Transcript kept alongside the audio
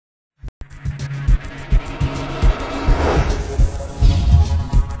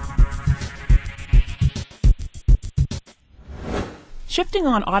Shifting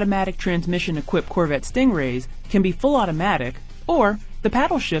on automatic transmission-equipped Corvette Stingrays can be full automatic, or the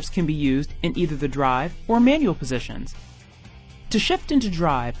paddle shifts can be used in either the drive or manual positions. To shift into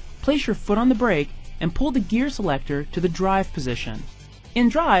drive, place your foot on the brake and pull the gear selector to the drive position. In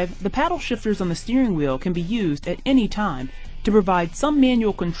drive, the paddle shifters on the steering wheel can be used at any time to provide some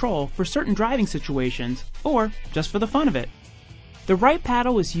manual control for certain driving situations, or just for the fun of it. The right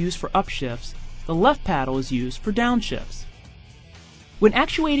paddle is used for upshifts, the left paddle is used for downshifts. When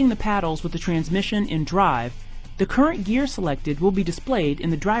actuating the paddles with the transmission in drive, the current gear selected will be displayed in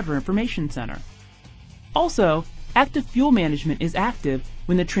the Driver Information Center. Also, active fuel management is active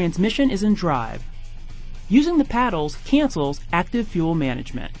when the transmission is in drive. Using the paddles cancels active fuel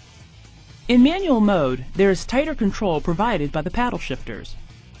management. In manual mode, there is tighter control provided by the paddle shifters.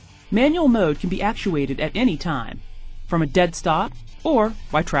 Manual mode can be actuated at any time, from a dead stop or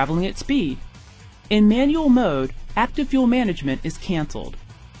by traveling at speed. In manual mode, active fuel management is canceled.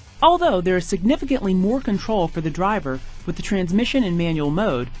 Although there is significantly more control for the driver with the transmission in manual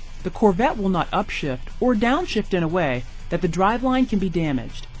mode, the Corvette will not upshift or downshift in a way that the driveline can be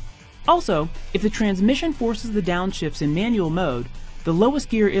damaged. Also, if the transmission forces the downshifts in manual mode, the lowest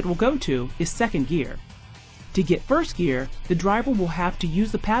gear it will go to is second gear. To get first gear, the driver will have to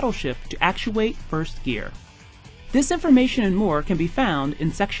use the paddle shift to actuate first gear. This information and more can be found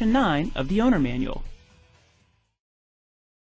in Section 9 of the Owner Manual.